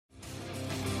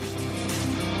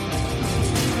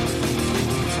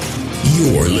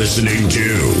You're listening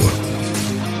to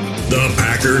the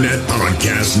Packernet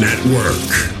Podcast Network.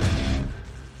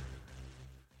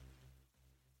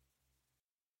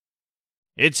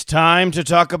 It's time to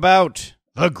talk about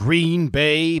the Green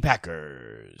Bay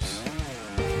Packers.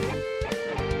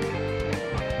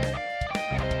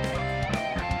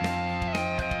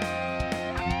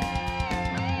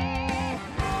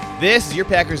 This is your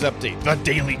Packers Update, the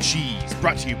Daily Cheese,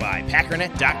 brought to you by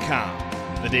Packernet.com.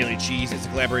 The Daily Cheese is a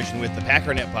collaboration with the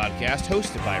Packernet podcast,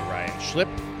 hosted by Ryan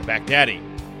Schlip, the Back Daddy.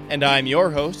 And I'm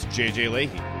your host, JJ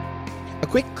Leahy. A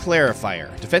quick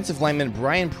clarifier, defensive lineman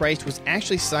Brian Price was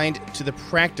actually signed to the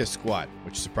practice squad,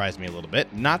 which surprised me a little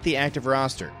bit, not the active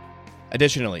roster.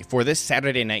 Additionally, for this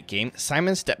Saturday night game,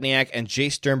 Simon Stepniak and Jay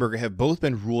Sternberger have both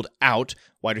been ruled out.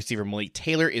 Wide receiver Malik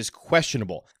Taylor is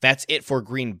questionable. That's it for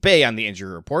Green Bay on the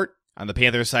injury report. On the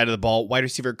Panthers side of the ball, wide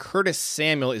receiver Curtis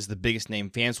Samuel is the biggest name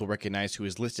fans will recognize who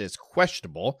is listed as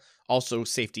questionable. Also,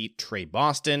 safety Trey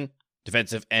Boston,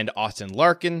 defensive end Austin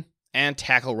Larkin, and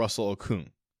tackle Russell Okung.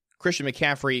 Christian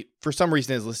McCaffrey, for some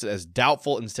reason, is listed as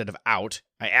doubtful instead of out.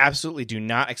 I absolutely do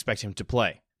not expect him to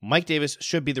play. Mike Davis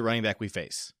should be the running back we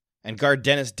face. And guard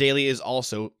Dennis Daly is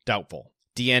also doubtful.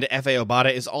 D-end F.A. Obata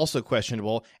is also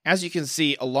questionable. As you can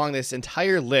see, along this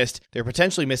entire list, they're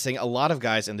potentially missing a lot of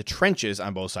guys in the trenches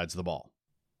on both sides of the ball.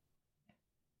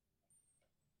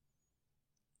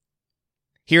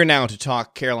 Here now to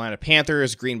talk Carolina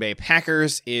Panthers, Green Bay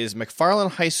Packers is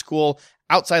McFarland High School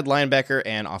outside linebacker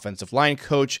and offensive line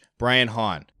coach Brian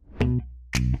Hahn.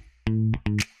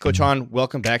 Coach Hahn,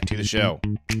 welcome back to the show.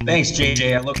 Thanks,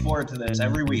 JJ. I look forward to this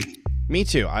every week. Me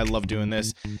too. I love doing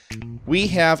this. We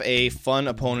have a fun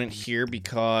opponent here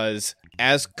because,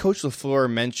 as Coach LaFleur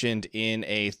mentioned in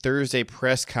a Thursday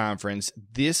press conference,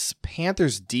 this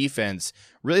Panthers defense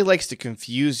really likes to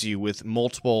confuse you with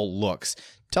multiple looks.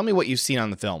 Tell me what you've seen on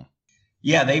the film.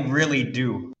 Yeah, they really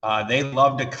do. They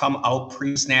love to come out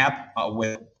pre-snap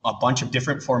with a bunch of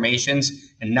different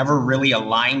formations and never really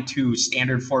align to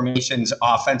standard formations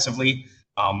offensively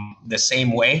the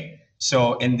same way.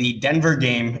 So in the Denver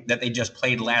game that they just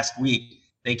played last week,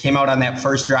 they came out on that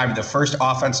first drive, the first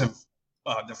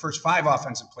five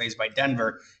offensive plays by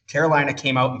Denver. Carolina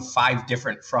came out in 5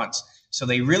 different fronts. So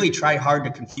they really try hard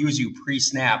to confuse you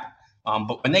pre-snap.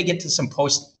 But when they get to some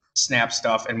post-snap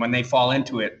stuff and when they fall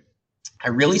into it, I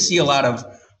really see a lot of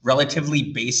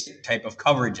relatively basic type of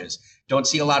coverages. Don't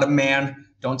see a lot of man.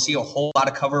 Don't see a whole lot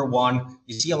of cover 1.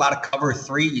 You see a lot of cover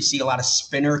 3. You see a lot of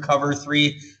spinner cover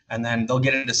 3. And then they'll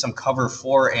get into some cover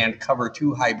 4 and cover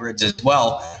 2 hybrids as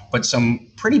well. But some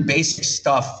pretty basic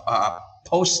stuff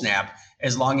post-snap,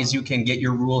 as long as you can get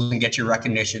your rules and get your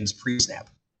recognitions pre-snap.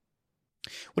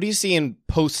 What do you see in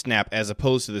post-snap as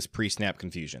opposed to this pre-snap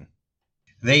confusion?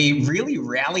 They really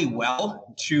rally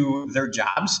well to their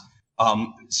jobs.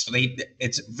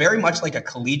 It's very much like a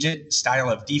collegiate style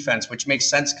of defense, which makes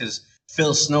sense because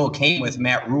Phil Snow came with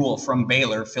Matt Rule from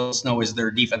Baylor. Phil Snow is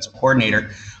their defensive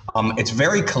coordinator. It's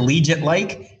very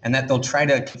collegiate-like, and that they'll try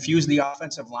to confuse the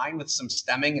offensive line with some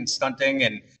stemming and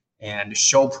stunting and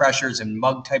show pressures and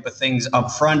mug type of things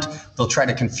up front. They'll try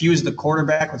to confuse the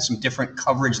quarterback with some different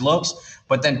coverage looks.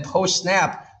 But then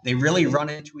post-snap, they really run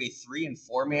into a 3- and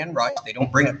 4-man rush. They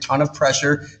don't bring a ton of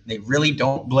pressure. They really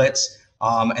don't blitz.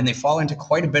 And they fall into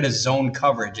quite a bit of zone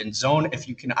coverage. And zone, if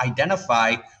you can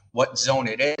identify what zone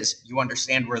it is, you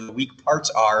understand where the weak parts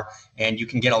are, and you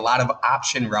can get a lot of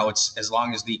option routes as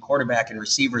long as the quarterback and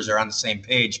receivers are on the same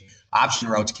page. Option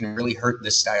routes can really hurt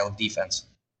this style of defense.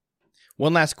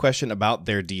 One last question about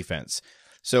their defense.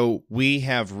 So we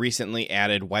have recently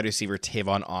added wide receiver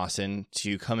Tavon Austin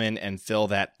to come in and fill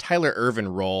that Tyler Ervin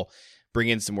role, bring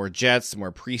in some more jets, some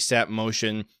more pre-snap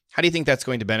motion. How do you think that's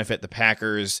going to benefit the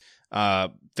Packers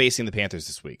facing the Panthers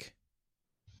this week?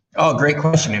 Oh, great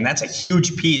question. And that's a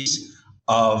huge piece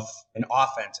of an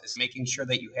offense, is making sure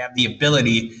that you have the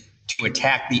ability to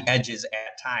attack the edges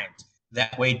at times.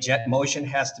 That way, jet motion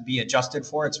has to be adjusted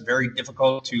for. It's very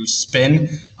difficult to spin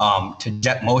to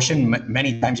jet motion.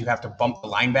 Many times you have to bump the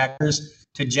linebackers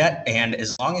to jet. And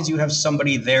as long as you have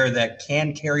somebody there that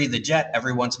can carry the jet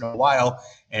every once in a while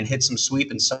and hit some sweep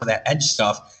and some of that edge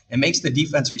stuff, it makes the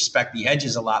defense respect the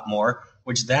edges a lot more,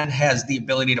 which then has the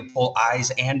ability to pull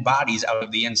eyes and bodies out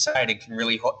of the inside and can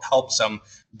really help some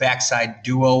backside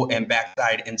duo and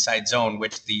backside inside zone,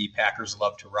 which the Packers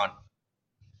love to run.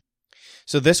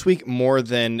 So this week, more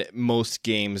than most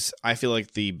games, I feel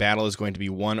like the battle is going to be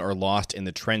won or lost in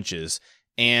the trenches.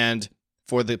 And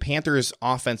for the Panthers'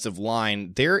 offensive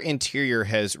line, their interior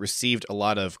has received a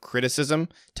lot of criticism.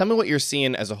 Tell me what you're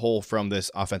seeing as a whole from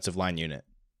this offensive line unit.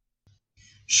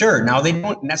 Sure. Now, they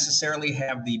don't necessarily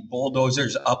have the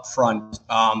bulldozers up front,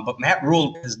 but Matt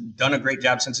Rule has done a great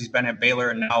job since he's been at Baylor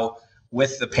and now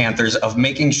with the Panthers of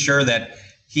making sure that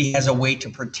he has a way to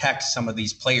protect some of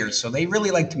these players. So they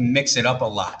really like to mix it up a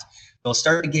lot. They'll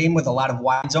start the game with a lot of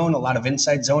wide zone, a lot of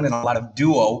inside zone, and a lot of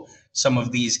duo, some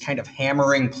of these kind of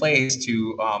hammering plays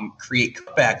to create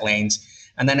cutback lanes.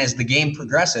 And then as the game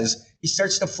progresses, he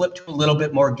starts to flip to a little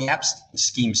bit more gap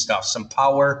scheme stuff, some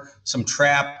power, some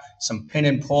trap, some pin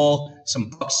and pull, some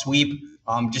buck sweep,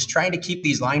 just trying to keep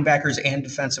these linebackers and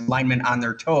defensive linemen on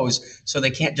their toes so they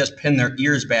can't just pin their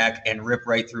ears back and rip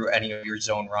right through any of your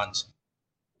zone runs.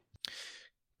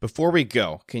 Before we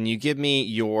go, can you give me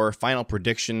your final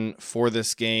prediction for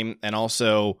this game? And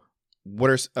also,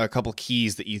 what are a couple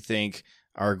keys that you think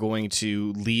are going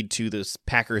to lead to this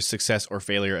Packers' success or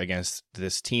failure against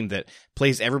this team that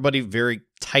plays everybody very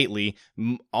tightly?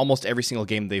 Almost every single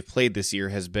game they've played this year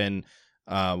has been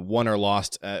won or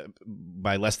lost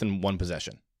by less than one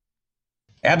possession.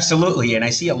 Absolutely. And I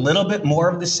see a little bit more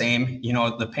of the same. You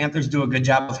know, the Panthers do a good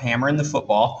job of hammering the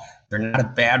football. They're not a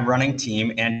bad running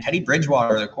team. And Teddy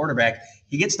Bridgewater, the quarterback,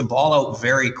 he gets the ball out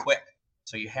very quick.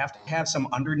 So you have to have some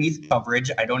underneath coverage.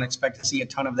 I don't expect to see a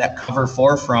ton of that cover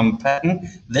 4 from Pettin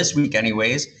this week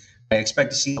anyways. I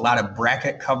expect to see a lot of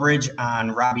bracket coverage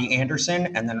on Robbie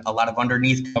Anderson and then a lot of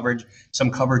underneath coverage, some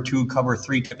cover 2, cover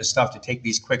 3 type of stuff to take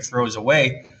these quick throws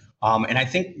away. And I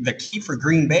think the key for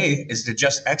Green Bay is to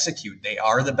just execute. They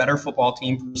are the better football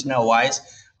team personnel-wise.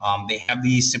 They have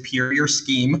the superior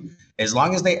scheme. As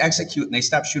long as they execute and they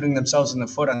stop shooting themselves in the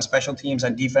foot on special teams,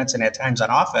 on defense, and at times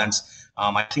on offense,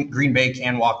 I think Green Bay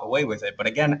can walk away with it. But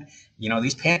again, you know,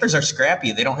 these Panthers are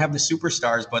scrappy. They don't have the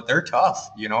superstars, but they're tough,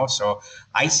 you know. So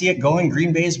I see it going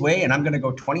Green Bay's way, and I'm going to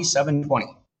go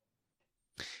 27-20.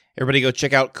 Everybody go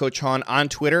check out Coach Hahn on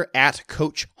Twitter, at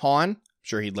Coach Hahn. I'm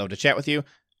sure he'd love to chat with you.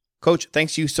 Coach,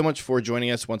 thanks you so much for joining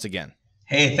us once again.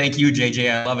 Hey, thank you,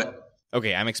 JJ. I love it.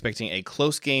 Okay, I'm expecting a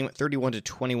close game.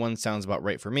 31-21 sounds about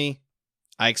right for me.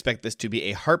 I expect this to be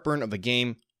a heartburn of a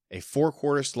game, a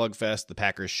 4-quarter slugfest. The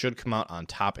Packers should come out on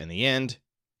top in the end.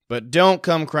 But don't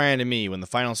come crying to me when the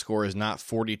final score is not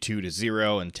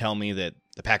 42-0 and tell me that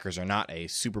the Packers are not a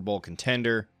Super Bowl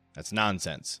contender. That's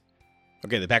nonsense.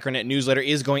 Okay, the Packernet newsletter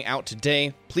is going out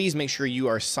today. Please make sure you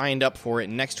are signed up for it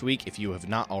next week if you have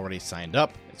not already signed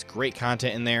up. It's great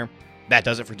content in there. That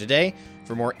does it for today.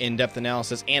 For more in-depth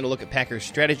analysis and a look at Packers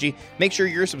strategy, make sure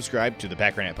you're subscribed to the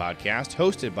Packernet podcast,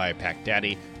 hosted by Pack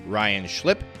Daddy Ryan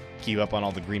Schlip. Keep up on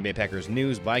all the Green Bay Packers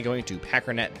news by going to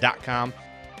packernet.com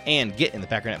and get in the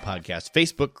Packernet podcast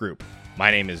Facebook group.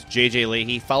 My name is JJ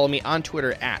Leahy. Follow me on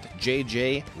Twitter at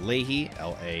JJ Leahy,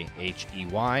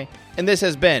 Lahey. And this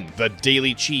has been The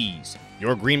Daily Cheese,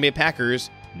 your Green Bay Packers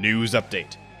news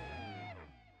update.